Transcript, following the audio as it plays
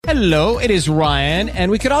Hello, it is Ryan,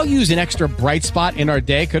 and we could all use an extra bright spot in our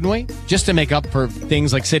day, couldn't we? Just to make up for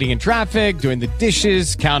things like sitting in traffic, doing the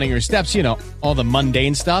dishes, counting your steps, you know, all the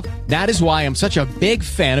mundane stuff. That is why I'm such a big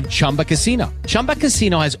fan of Chumba Casino. Chumba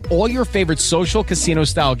Casino has all your favorite social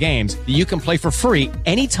casino-style games that you can play for free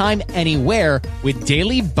anytime, anywhere with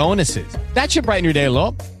daily bonuses. That should brighten your day a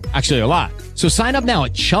little. Actually, a lot. So sign up now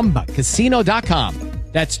at ChumbaCasino.com.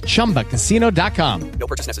 That's ChumbaCasino.com. No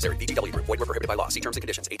purchase necessary. VGW Group. Void where prohibited by law. See terms and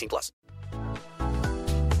conditions. 18+.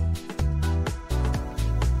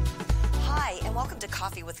 Hi, and welcome to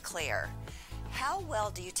Coffee with Claire. How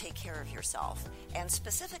well do you take care of yourself? And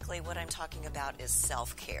specifically, what I'm talking about is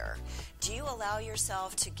self-care. Do you allow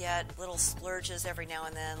yourself to get little splurges every now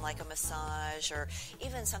and then, like a massage or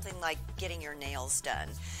even something like getting your nails done?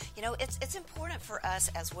 You know, it's important for us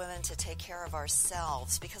as women to take care of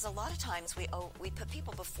ourselves because a lot of times we put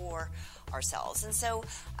people before ourselves. And so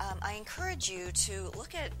I encourage you to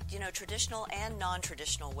look at, traditional and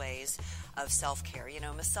non-traditional ways of self-care.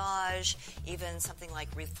 Massage, even something like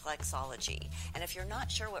reflexology. And if you're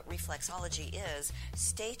not sure what reflexology is,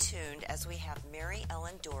 stay tuned as we have Mary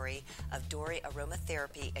Ellen Dorey of Dorey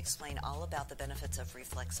Aromatherapy explain all about the benefits of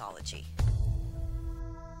reflexology.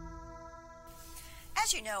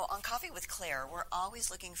 As you know, on Coffee with Claire, we're always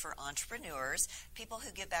looking for entrepreneurs, people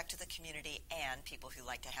who give back to the community, and people who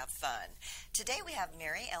like to have fun. Today we have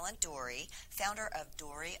Mary Ellen Dorey, founder of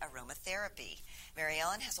Dorey Aromatherapy. Mary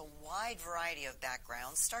Ellen has a wide variety of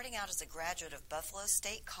backgrounds, starting out as a graduate of Buffalo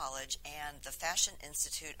State College and the Fashion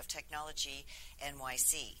Institute of Technology,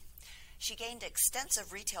 NYC. She gained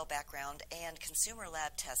extensive retail background and consumer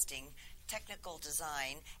lab testing, technical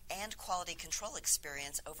design, and quality control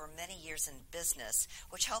experience over many years in business,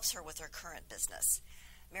 which helps her with her current business.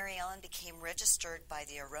 Mary Ellen became registered by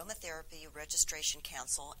the Aromatherapy Registration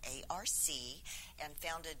Council, ARC, and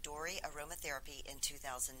founded Dorey Aromatherapy in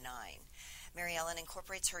 2009. Mary Ellen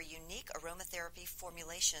incorporates her unique aromatherapy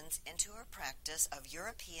formulations into her practice of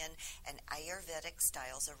European and Ayurvedic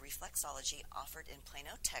styles of reflexology offered in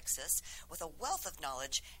Plano, Texas, with a wealth of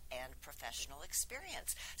knowledge and professional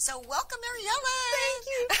experience. So welcome, Mary Ellen! Thank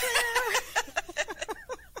you, Claire!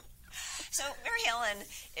 So Mary Ellen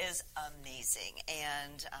is amazing,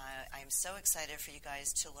 and I'm so excited for you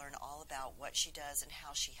guys to learn all about what she does and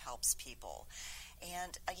how she helps people.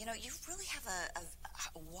 And, you really have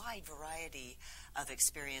a wide variety of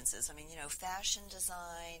experiences. I mean, fashion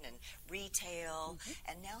design and retail,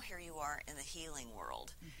 and now here you are in the healing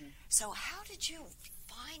world. So how did you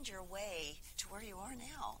find your way to where you are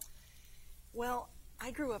now? Well, I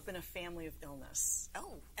grew up in a family of illness.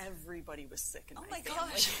 Oh. Everybody was sick in my family.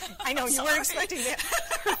 Gosh. I know, you weren't expecting that.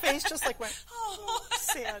 Her face just went, oh,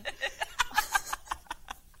 sad.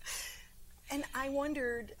 And I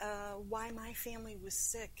wondered why my family was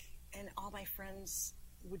sick, and all my friends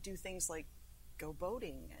would do things like go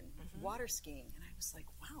boating and water skiing. And I was like,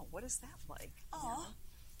 wow, what is that like?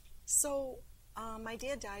 So my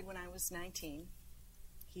dad died when I was 19.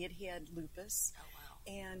 He had lupus. Oh, wow.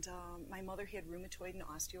 And my mother had rheumatoid and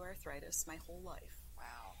osteoarthritis my whole life.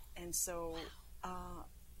 Wow. And so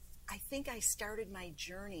I think I started my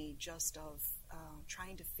journey just of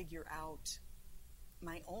trying to figure out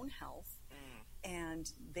my own health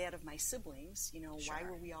and that of my siblings. Why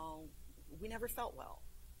were we never felt well.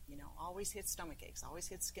 Always had stomach aches, always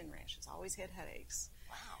had skin rashes, always had headaches.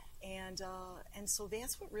 Wow. And so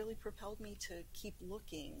that's what really propelled me to keep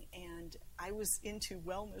looking. And I was into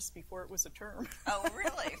wellness before it was a term. Oh,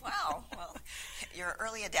 really? Wow. Well, you're an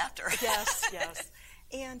early adapter. Yes.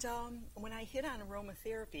 And when I hit on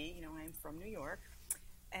aromatherapy, I'm from New York,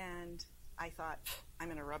 and I thought, I'm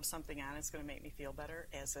going to rub something on, it's going to make me feel better,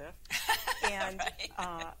 as if. And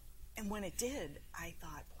and when it did, I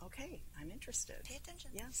thought, okay, I'm interested. Pay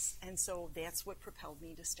attention. Yes. And so that's what propelled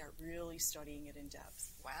me to start really studying it in depth.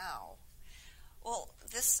 Wow. Well,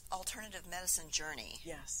 this alternative medicine journey.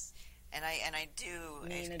 Yes. And I do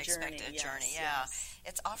expect a journey. Yeah. Yes.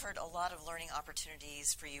 It's offered a lot of learning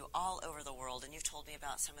opportunities for you all over the world, and you've told me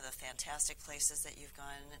about some of the fantastic places that you've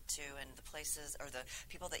gone to and the places or the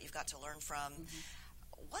people that you've got to learn from.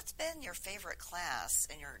 What's been your favorite class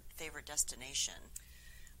and your favorite destination?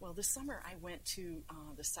 Well, this summer I went to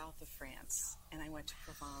the south of France, and I went to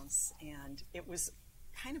Provence, and it was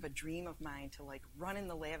kind of a dream of mine to run in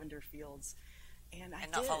the lavender fields. And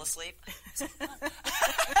not fall asleep.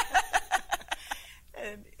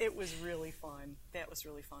 And it was really fun. That was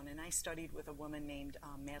really fun. And I studied with a woman named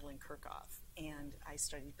Madeline Kirchhoff, and I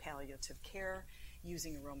studied palliative care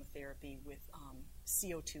using aromatherapy with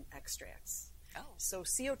CO2 extracts. Oh. So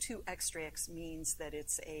CO2 extracts means that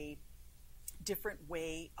it's a different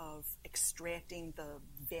way of extracting the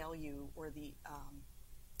value or the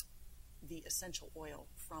the essential oil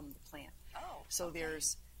from the plant. Oh, so okay.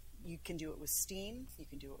 You can do it with steam, you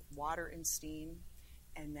can do it with water and steam,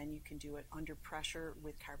 and then you can do it under pressure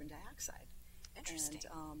with carbon dioxide. Interesting.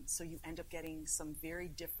 And so you end up getting some very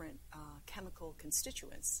different chemical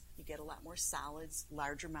constituents. You get a lot more solids,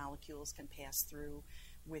 larger molecules can pass through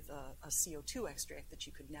with a CO2 extract that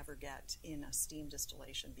you could never get in a steam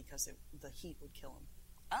distillation because the heat would kill them.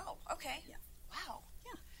 Oh, okay. Yeah. Wow.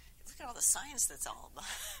 Yeah. Look at all the science that's all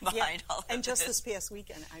behind all of And just this. this past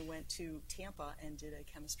weekend, I went to Tampa and did a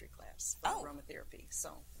chemistry class for aromatherapy.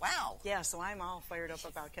 So Wow. yeah, so I'm all fired up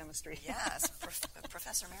about chemistry. Yes,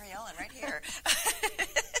 Professor Mary Ellen right here.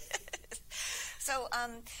 So,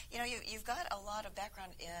 you've got a lot of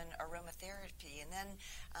background in aromatherapy, and then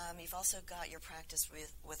you've also got your practice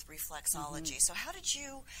with reflexology. So how did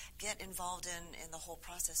you get involved in the whole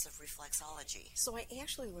process of reflexology? So I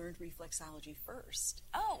actually learned reflexology first.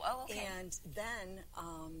 Oh, okay. And then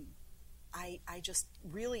I just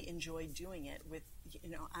really enjoyed doing it with,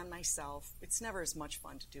 on myself. It's never as much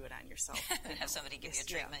fun to do it on yourself. Have somebody give you a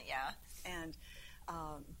treatment, yeah. And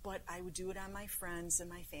but I would do it on my friends and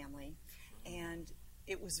my family, and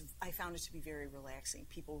I found it to be very relaxing.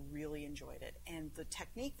 People really enjoyed it. And the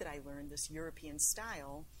technique that I learned, this European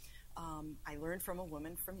style, I learned from a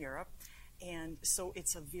woman from Europe. And so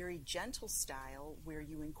it's a very gentle style where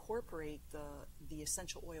you incorporate the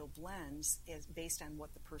essential oil blends based on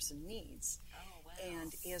what the person needs. Oh, wow.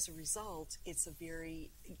 And as a result, it's a very,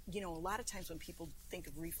 a lot of times when people think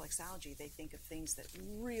of reflexology, they think of things that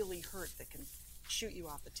really hurt, that can shoot you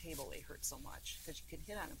off the table. They hurt so much because you can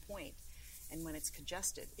hit on a point, and when it's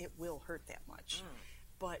congested, it will hurt that much.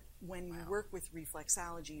 But when you work with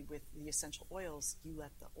reflexology with the essential oils, you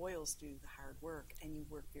let the oils do the hard work, and you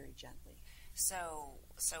work very gently. So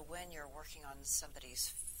when you're working on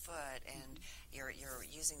somebody's foot and you're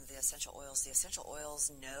using the essential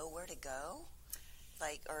oils know where to go?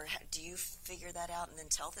 Or do you figure that out and then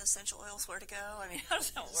tell the essential oils where to go? I mean, how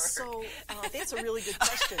does that work? So that's a really good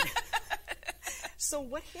question. So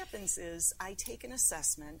what happens is I take an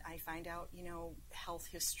assessment. I find out, health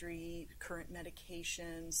history, current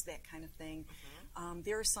medications, that kind of thing.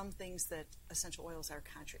 There are some things that essential oils are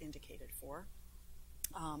contraindicated for.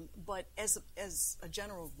 But as a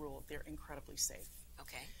general rule, they're incredibly safe.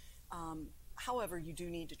 Okay. However, you do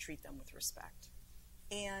need to treat them with respect.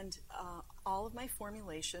 And all of my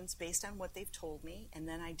formulations, based on what they've told me, and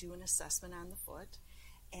then I do an assessment on the foot,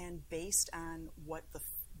 and based on what the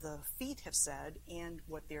feet have said and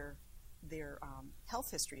what their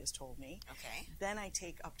health history has told me, okay, then I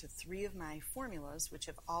take up to 3 of my formulas, which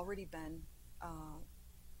have already been,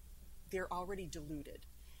 they're already diluted.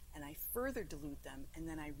 And I further dilute them, and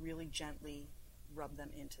then I really gently rub them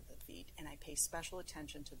into the feet. And I pay special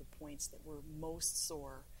attention to the points that were most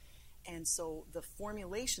sore. And so the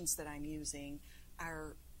formulations that I'm using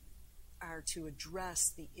are to address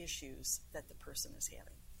the issues that the person is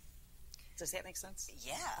having. Does that make sense?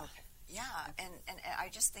 Yeah. Okay. Yeah, and I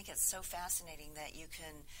just think it's so fascinating that you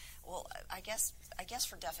can. Well, I guess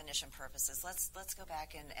for definition purposes, let's go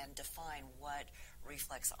back and define what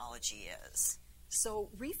reflexology is. So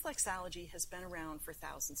reflexology has been around for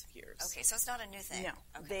thousands of years. Okay, so it's not a new thing. No,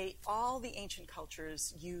 okay. All the ancient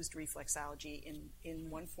cultures used reflexology in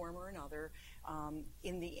one form or another.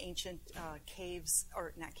 In the ancient caves,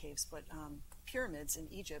 or not caves, but pyramids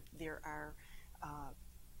in Egypt, there are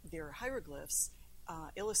hieroglyphs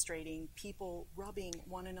illustrating people rubbing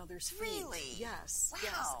one one-another's feet. Really? Yes. Wow.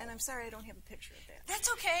 Yes. And I'm sorry I don't have a picture of that.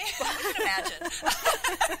 That's okay. I can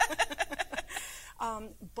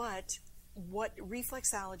imagine. But what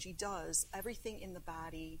reflexology does, everything in the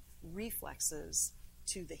body reflexes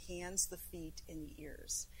to the hands, the feet, and the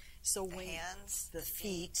ears. So the hands, the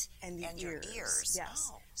feet, and the ears. Your ears.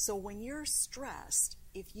 Yes. Oh. So when you're stressed,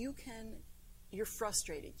 if you're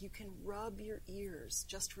frustrated, you can rub your ears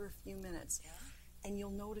just for a few minutes. Yeah. And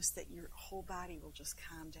you'll notice that your whole body will just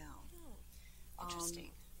calm down.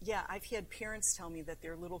 Interesting. Yeah, I've had parents tell me that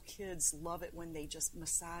their little kids love it when they just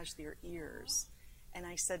massage their ears. And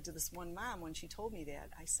I said to this one mom when she told me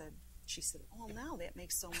that, she said, oh, now that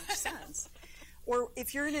makes so much sense. Or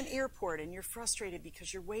if you're in an airport and you're frustrated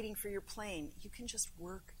because you're waiting for your plane, you can just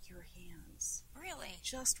work your hands. Really?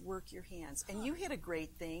 Just work your hands. And you had a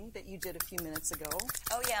great thing that you did a few minutes ago.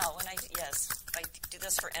 Oh, yeah. I do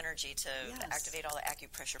this for energy to activate all the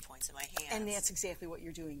acupressure points in my hands. And that's exactly what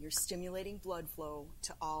you're doing. You're stimulating blood flow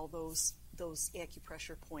to all those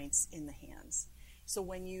acupressure points in the hands. So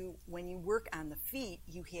when you work on the feet,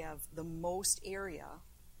 you have the most area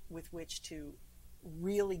with which to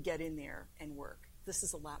really get in there and work. This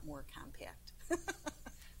is a lot more compact.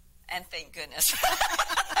 And thank goodness.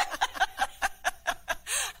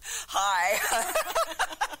 Hi.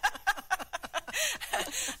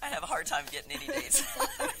 I have a hard time getting any days.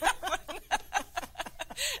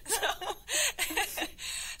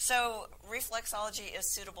 So reflexology is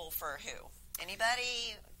suitable for who?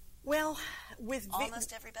 Anybody? Well, with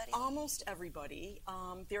almost everybody? Almost everybody.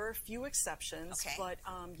 There are a few exceptions, okay. But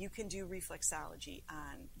you can do reflexology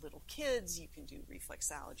on little kids. You can do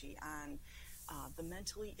reflexology on the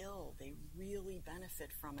mentally ill. They really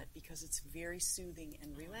benefit from it because it's very soothing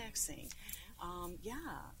and relaxing.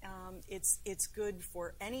 It's good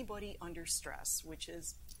for anybody under stress, which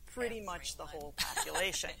is pretty much the whole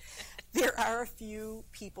population. There are a few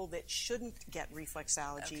people that shouldn't get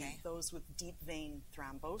reflexology, okay. Those with deep vein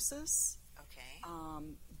thrombosis, okay.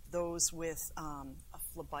 Those with a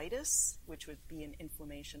phlebitis, which would be an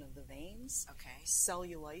inflammation of the veins, okay.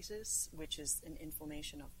 cellulitis, which is an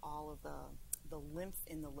inflammation of all of the lymph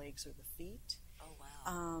in the legs or the feet. Oh,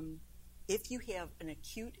 wow. If you have an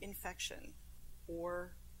acute infection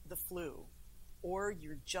or the flu, or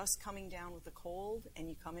you're just coming down with a cold and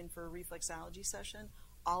you come in for a reflexology session,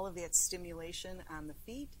 all of that stimulation on the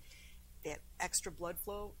feet, that extra blood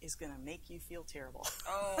flow is going to make you feel terrible.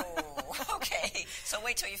 Oh, okay. So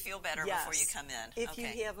wait till you feel better before you come in. If you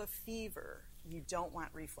have a fever, you don't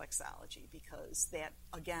want reflexology because that,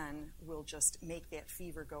 again, will just make that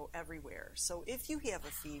fever go everywhere. So if you have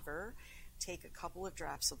a fever, take a couple of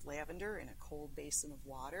drops of lavender in a cold basin of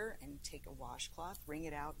water and take a washcloth, wring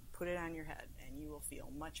it out, put it on your head, and you will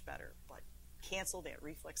feel much better. But cancel that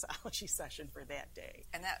reflexology session for that day.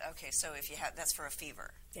 And so if you have, that's for a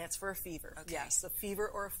fever. That's for a fever. Okay. Yes, a fever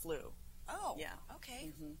or a flu. Oh, yeah. Okay.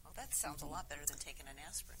 Mm-hmm. Well, that sounds a lot better than taking an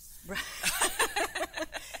aspirin. Right.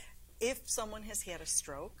 If someone has had a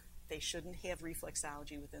stroke, they shouldn't have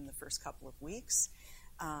reflexology within the first couple of weeks.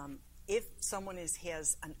 If someone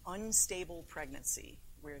has an unstable pregnancy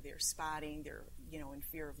where they're spotting, they're in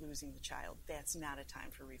fear of losing the child, that's not a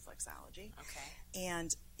time for reflexology. Okay.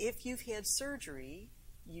 And if you've had surgery,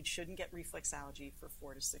 you shouldn't get reflexology for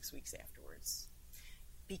 4 to 6 weeks afterwards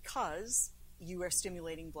because you are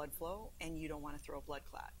stimulating blood flow and you don't want to throw a blood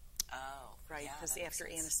clot. Oh, right? Because yeah, after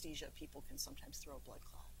anesthesia, people can sometimes throw a blood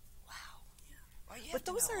clot. Wow. Yeah. Well, you have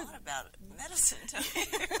to know a lot about medicine, don't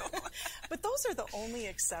you? But those are the only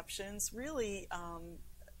exceptions. Really,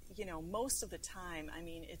 most of the time, I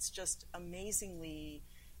mean, it's just amazingly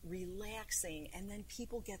relaxing, and then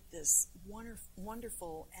people get this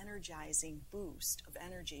wonderful, energizing boost of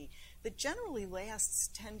energy that generally lasts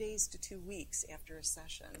 10 days to 2 weeks after a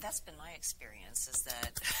session. That's been my experience, is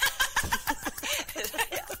that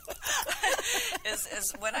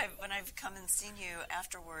is when I've come and seen you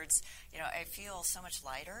afterwards, I feel so much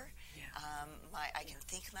lighter. Yeah. I can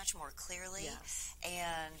think much more clearly. Yes.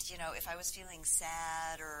 And, if I was feeling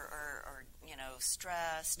sad or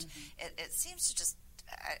stressed, mm-hmm. it seems to just,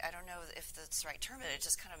 I don't know if that's the right term, but it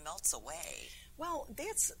just kind of melts away. Well,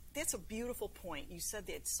 that's a beautiful point. You said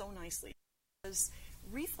that so nicely. Because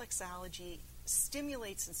reflexology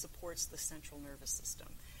stimulates and supports the central nervous system.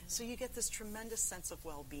 Mm-hmm. So you get this tremendous sense of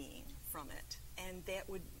well-being from it. And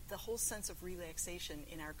the whole sense of relaxation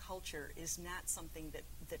in our culture is not something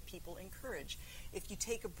that people encourage. If you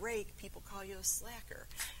take a break, people call you a slacker.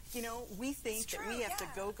 We think that we have to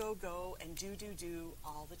go and do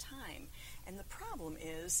all the time. And the problem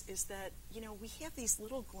is that, we have these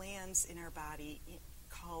little glands in our body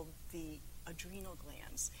called the adrenal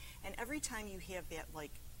glands. And every time you have that,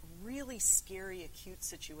 really scary acute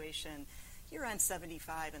situation, you're on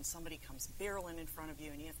 75 and somebody comes barreling in front of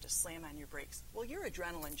you and you have to slam on your brakes. Well, your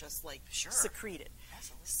adrenaline just secreted.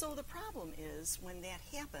 Absolutely. So the problem is when that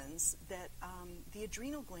happens that the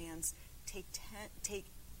adrenal glands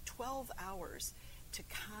take 12 hours to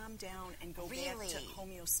calm down and go back to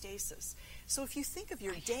homeostasis. So if you think of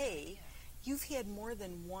your day, you've had more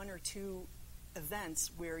than 1 or 2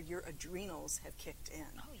 events where your adrenals have kicked in.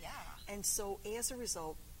 Oh, yeah. And so as a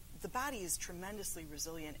result, the body is tremendously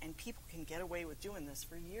resilient, and people can get away with doing this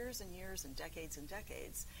for years and years and decades.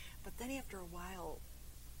 But then after a while,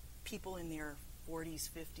 people in their 40s,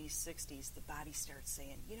 50s, 60s, the body starts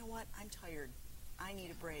saying, you know what, I'm tired. I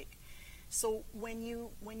need a break. So when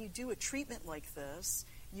you do a treatment like this,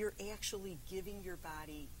 you're actually giving your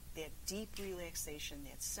body that deep relaxation,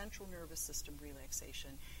 that central nervous system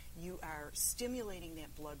relaxation. You are stimulating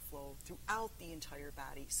that blood flow throughout the entire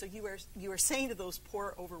body. So you are saying to those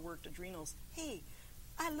poor overworked adrenals, hey,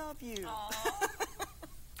 I love you.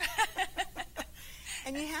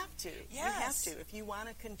 And you have to. Yes. You have to. If you want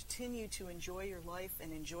to continue to enjoy your life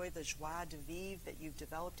and enjoy the joie de vivre that you've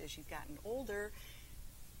developed as you've gotten older,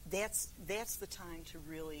 that's the time to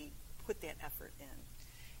really put that effort in.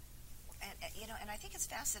 And I think it's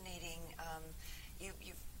fascinating.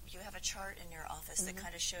 You have have a chart in your office that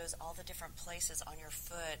kind of shows all the different places on your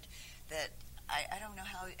foot that I don't know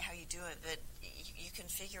how you do it, but you can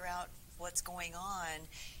figure out what's going on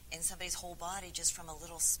in somebody's whole body just from a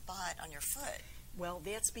little spot on your foot. Well,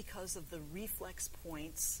 that's because of the reflex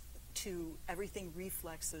points to everything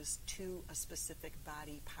reflexes to a specific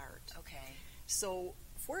body part. Okay. So,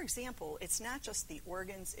 for example, it's not just the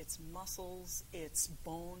organs, it's muscles, it's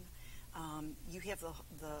bone. You have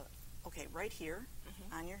okay, right here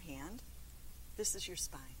on your hand, this is your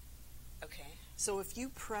spine. Okay. So if you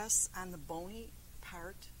press on the bony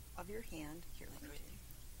part of your hand, here, let me do.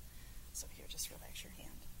 So here, just relax your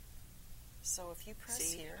hand. So if you press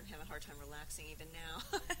here. I'm having a hard time relaxing even now.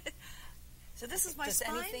 So this is my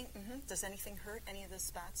spine? Does anything hurt? Any of the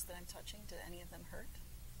spots that I'm touching, do any of them hurt?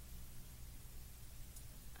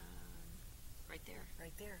 Right there.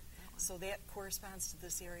 Right there. So that corresponds to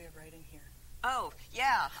this area right in here. Oh,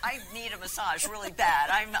 yeah. I need a massage really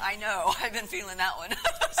bad. I know. I've been feeling that one.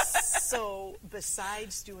 So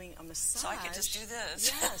besides doing a massage... So I can just do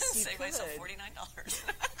this. Yes, you Save could. myself $49.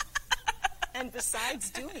 And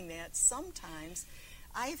besides doing that, sometimes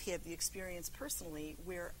I've had the experience personally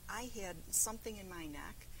where I had something in my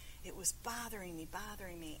neck. It was bothering me.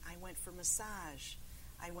 I went for massage.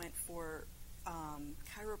 I went for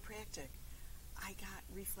chiropractic. I got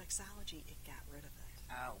reflexology. It got rid of it.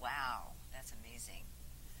 Oh, wow. That's amazing.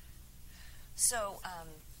 So,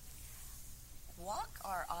 walk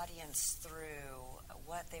our audience through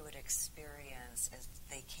what they would experience as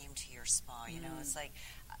they came to your spa. You know, it's like,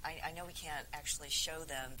 I know we can't actually show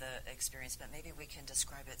them the experience, but maybe we can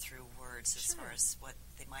describe it through words as far as what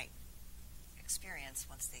they might experience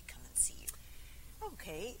once they come and see you.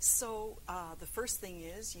 Okay, so the first thing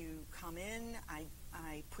is you come in, I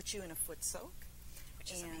put you in a foot soak.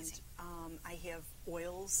 Which is amazing. I have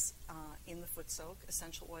oils in the foot soak,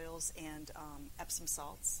 essential oils and Epsom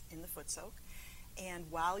salts in the foot soak. And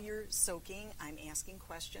while you're soaking, I'm asking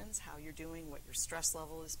questions, how you're doing, what your stress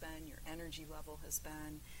level has been, your energy level has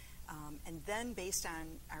been. And then based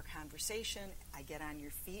on our conversation, I get on your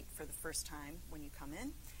feet for the first time when you come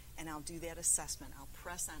in, and I'll do that assessment. I'll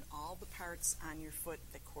press on all the parts on your foot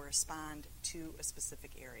that correspond to a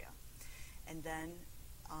specific area. And then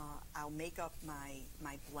I'll make up my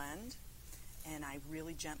blend, and I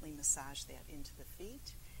really gently massage that into the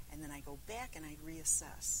feet. And then I go back and I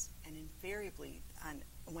reassess. And invariably,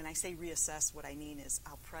 when I say reassess, what I mean is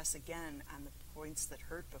I'll press again on the points that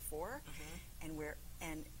hurt before,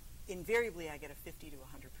 and invariably I get a 50 to 100%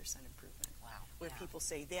 improvement. Wow. Where people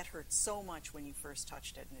say, that hurt so much when you first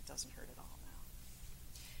touched it, and it doesn't hurt at all now.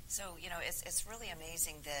 So, you know, it's really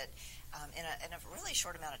amazing that in a really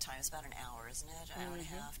short amount of time, it's about an hour, isn't it? An hour and a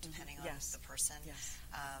half, depending on the person. Yes.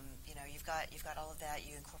 You know, you've got all of that.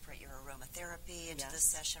 You incorporate your aromatherapy into this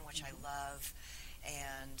session, which I love.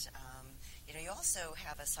 And, you know, you also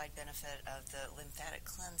have a side benefit of the lymphatic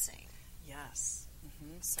cleansing. Yes.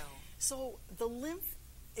 So the lymph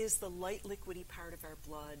is the light liquidy part of our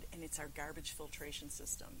blood, and it's our garbage filtration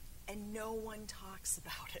system. And no one talks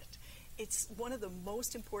about it. It's one of the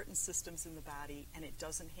most important systems in the body, and it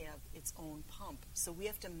doesn't have its own pump. So we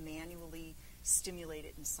have to manually stimulate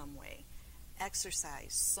it in some way.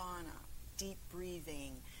 Exercise, sauna, deep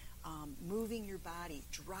breathing, moving your body,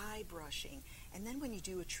 dry brushing. And then when you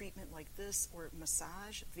do a treatment like this or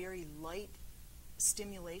massage, very light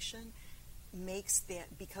stimulation makes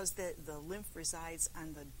that, because the lymph resides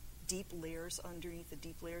on the deep layers, underneath the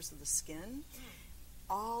deep layers of the skin,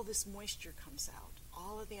 all this moisture comes out.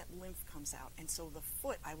 All of that lymph comes out. And so the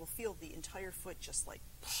foot, I will feel the entire foot just like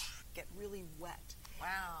get really wet.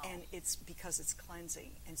 Wow. And it's because it's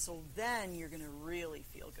cleansing. And so then you're going to really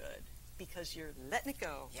feel good because you're letting it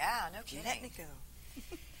go. Yeah, no kidding. Letting it go.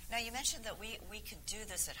 Now, you mentioned that we could do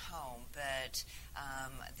this at home, but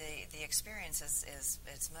the experience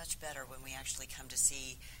is much better when we actually come to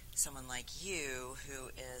see someone like you who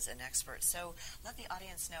is an expert. So let the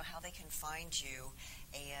audience know how they can find you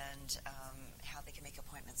and how they can make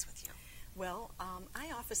appointments with you. Well,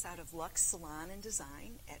 I office out of Lux Salon and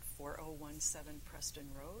Design at 4017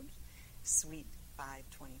 Preston Road, Suite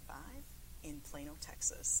 525 in Plano,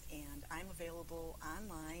 Texas. And I'm available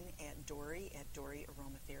online at Dorey at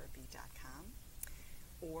DoreyAromatherapy.com,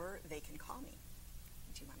 or they can call me.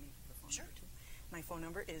 Do you want me to give the phone number too? My phone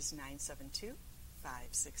number is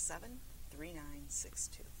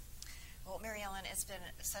 972-567-3962. Well, Mary Ellen, it's been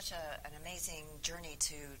such an amazing journey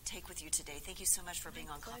to take with you today. Thank you so much for being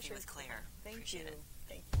on Coffee with Claire. Appreciate it.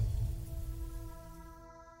 Thank you.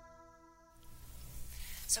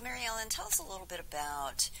 So, Mary Ellen, tell us a little bit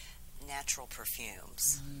about natural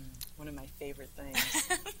perfumes. One of my favorite things.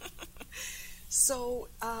 So,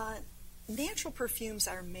 Natural perfumes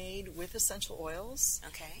are made with essential oils.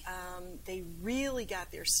 Okay. They really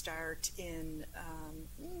got their start in,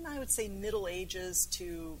 I would say, Middle Ages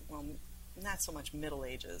to, well, not so much Middle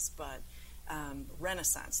Ages, but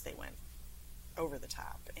Renaissance. They went over the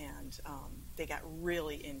top, and they got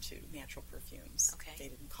really into natural perfumes. Okay. They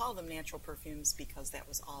didn't call them natural perfumes because that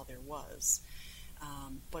was all there was.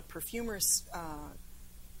 But perfumers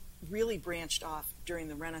really branched off during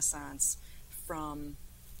the Renaissance from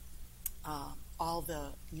all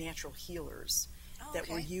the natural healers that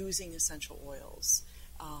were using essential oils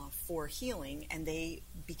for healing, and they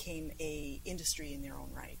became a industry in their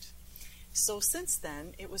own right. So since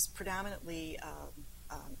then, it was predominantly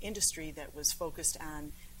industry that was focused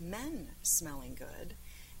on men smelling good,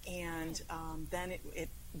 and then it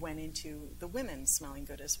went into the women smelling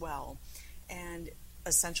good as well. And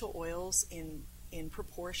essential oils in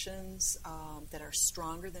proportions that are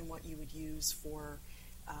stronger than what you would use for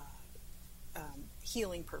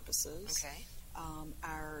healing purposes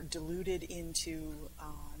are diluted into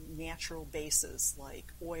natural bases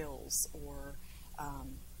like oils or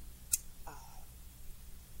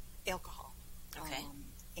alcohol. Okay.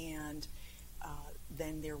 And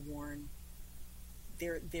then they're worn.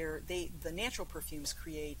 The natural perfumes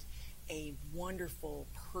create a wonderful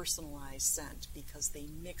personalized scent because they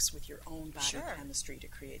mix with your own body chemistry to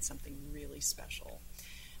create something really special.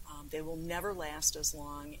 They will never last as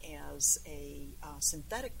long as a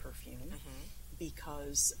synthetic perfume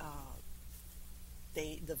because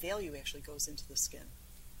the value actually goes into the skin.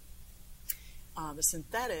 The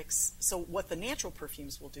synthetics, so what the natural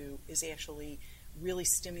perfumes will do is actually really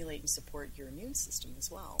stimulate and support your immune system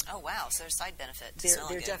as well. Oh, wow. So there's side benefit to There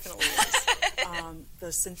smelling good. definitely is.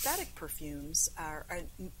 The synthetic perfumes are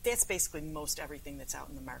that's basically most everything that's out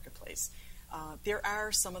in the marketplace. There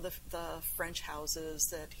are some of the French houses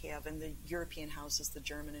that have, and the European houses, the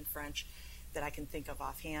German and French, that I can think of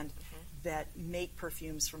offhand, that make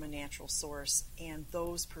perfumes from a natural source, and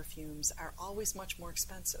those perfumes are always much more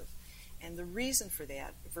expensive. And the reason for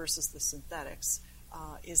that versus the synthetics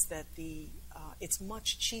is that it's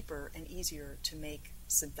much cheaper and easier to make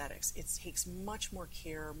synthetics. It takes much more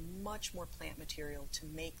care, much more plant material to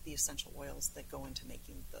make the essential oils that go into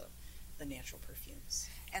making the natural perfumes.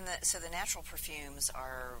 And so the natural perfumes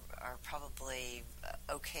are probably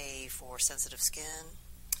okay for sensitive skin,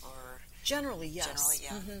 or generally, yes. Generally,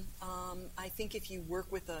 yeah. I think if you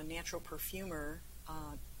work with a natural perfumer,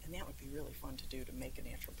 and that would be really fun to do, to make a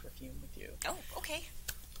natural perfume with you. Oh, okay.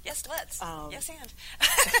 Yes, let's. Yes, and.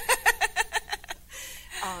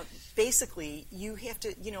 Basically, you have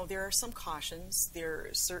to, there are some cautions. There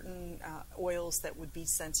are certain oils that would be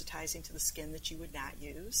sensitizing to the skin that you would not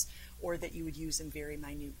use, or that you would use in very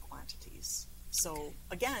minute quantities. So,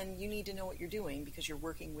 again, you need to know what you're doing because you're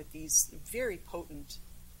working with these very potent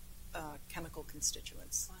chemical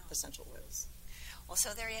constituents, essential oils. Well,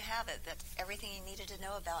 so there you have it. That's everything you needed to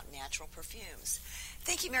know about natural perfumes.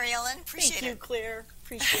 Thank you, Mary Ellen. Appreciate it. Thank you, Claire.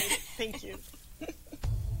 Appreciate it. Thank you.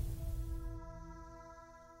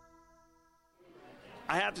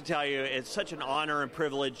 I have to tell you, it's such an honor and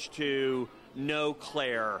privilege to know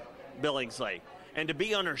Claire Billingsley. And to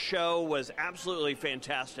be on her show was absolutely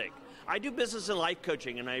fantastic. I do business and life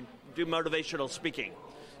coaching, and I do motivational speaking.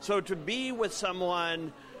 So to be with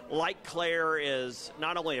someone like Claire is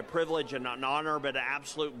not only a privilege and an honor, but an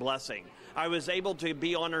absolute blessing. I was able to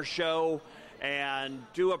be on her show and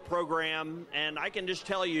do a program, and I can just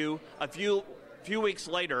tell you, a few weeks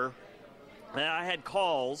later, I had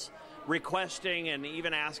calls requesting and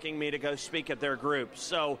even asking me to go speak at their group.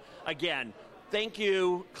 So again, thank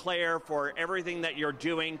you, Claire, for everything that you're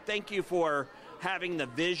doing. Thank you for having the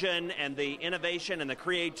vision and the innovation and the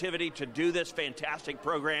creativity to do this fantastic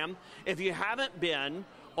program. If you haven't been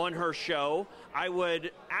on her show, I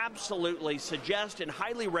would absolutely suggest and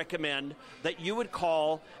highly recommend that you would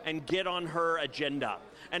call and get on her agenda.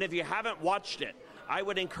 And if you haven't watched it, I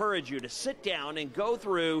would encourage you to sit down and go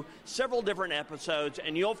through several different episodes,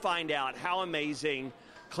 and you'll find out how amazing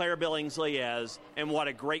Claire Billingsley is and what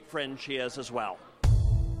a great friend she is as well.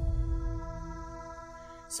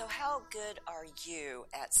 So how good are you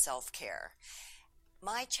at self-care?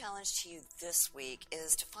 My challenge to you this week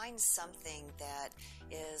is to find something that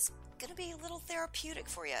is going to be a little therapeutic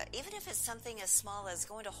for you, even if it's something as small as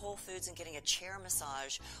going to Whole Foods and getting a chair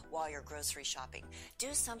massage while you're grocery shopping.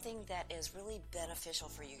 Do something that is really beneficial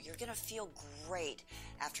for you. You're going to feel great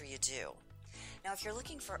after you do. Now, if you're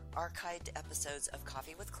looking for archived episodes of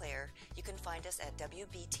Coffee with Claire, you can find us at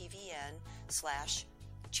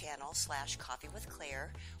wbtvn/channel/Coffee with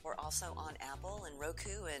Claire. We're also on Apple and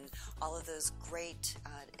Roku and all of those great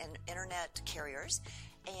internet carriers.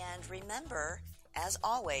 And remember, as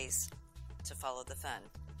always, to follow the fun.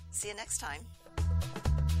 See you next time.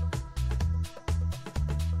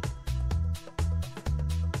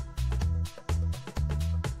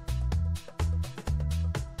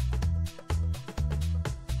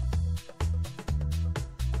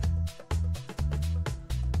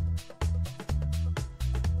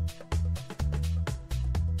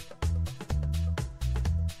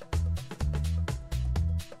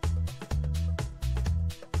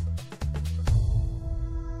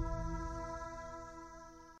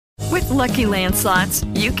 With Lucky Land Slots,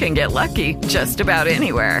 you can get lucky just about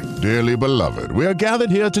anywhere. Dearly beloved, we are gathered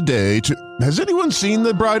here today to... Has anyone seen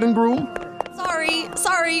the bride and groom?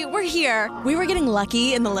 Sorry, we're here. We were getting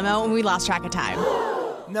lucky in the limo and we lost track of time.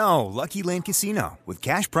 No, Lucky Land Casino, with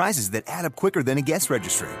cash prizes that add up quicker than a guest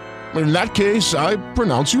registry. In that case, I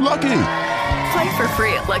pronounce you lucky. Play for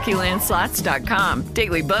free at LuckyLandSlots.com.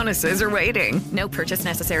 Daily bonuses are waiting. No purchase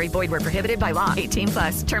necessary. Void where prohibited by law.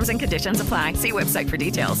 18+. Terms and conditions apply. See website for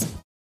details.